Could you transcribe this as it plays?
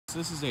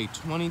This is a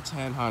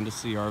 2010 Honda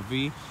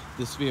CR-V.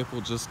 This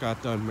vehicle just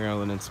got done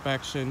Maryland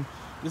inspection.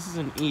 This is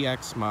an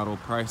EX model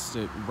priced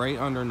at right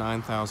under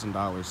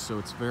 $9,000, so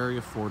it's very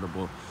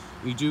affordable.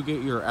 You do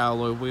get your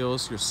alloy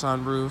wheels, your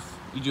sunroof.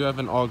 You do have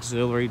an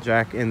auxiliary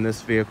jack in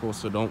this vehicle,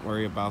 so don't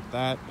worry about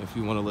that if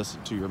you want to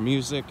listen to your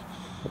music.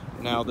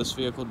 Now, this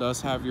vehicle does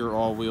have your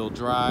all-wheel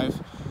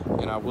drive,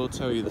 and I will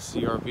tell you the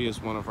CR-V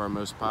is one of our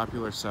most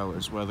popular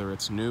sellers, whether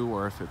it's new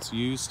or if it's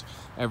used.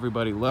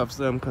 Everybody loves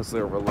them because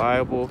they're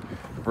reliable,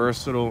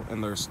 versatile,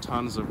 and there's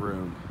tons of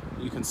room.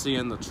 You can see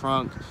in the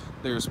trunk,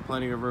 there's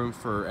plenty of room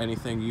for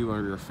anything you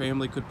or your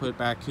family could put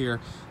back here.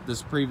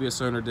 This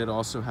previous owner did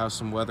also have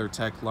some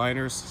WeatherTech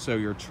liners, so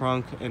your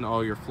trunk and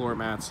all your floor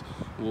mats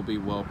will be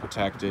well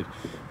protected.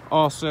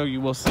 Also, you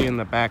will see in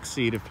the back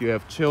seat, if you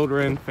have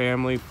children,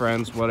 family,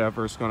 friends,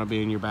 whatever is going to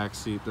be in your back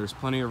seat, there's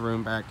plenty of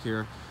room back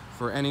here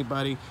for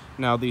anybody.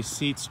 Now, these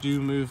seats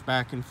do move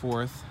back and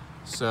forth,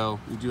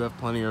 so you do have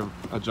plenty of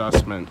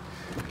adjustment.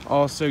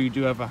 Also, you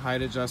do have a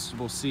height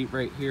adjustable seat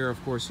right here.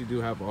 Of course, you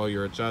do have all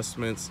your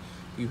adjustments.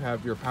 You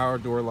have your power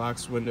door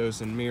locks, windows,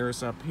 and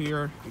mirrors up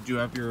here. You do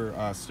have your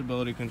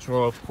stability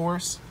control, of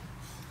course.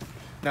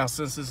 Now,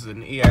 since this is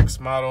an EX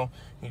model,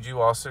 you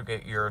do also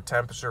get your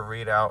temperature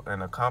readout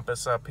and a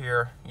compass up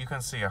here. You can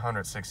see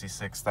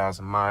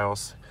 166,000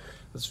 miles.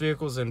 This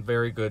vehicle is in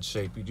very good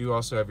shape. You do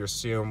also have your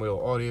steering wheel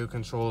audio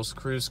controls,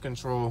 cruise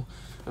control.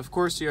 Of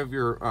course, you have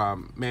your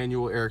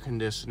manual air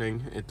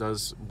conditioning. It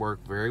does work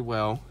very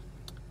well.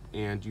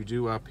 And you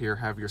do up here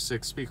have your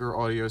 6-speaker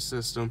audio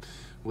system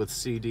with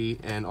CD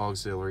and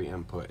auxiliary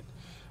input.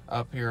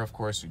 Up here, of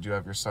course, you do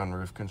have your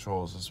sunroof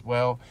controls as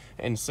well.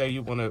 And say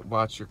you want to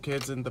watch your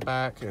kids in the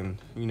back and,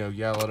 you know,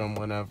 yell at them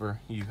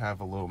whenever, you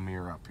have a little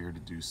mirror up here to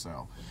do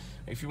so.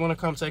 If you want to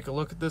come take a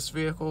look at this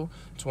vehicle,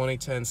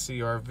 2010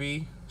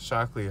 CR-V,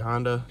 Shockley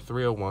Honda,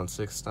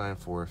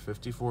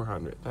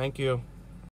 301-694-5400. Thank you.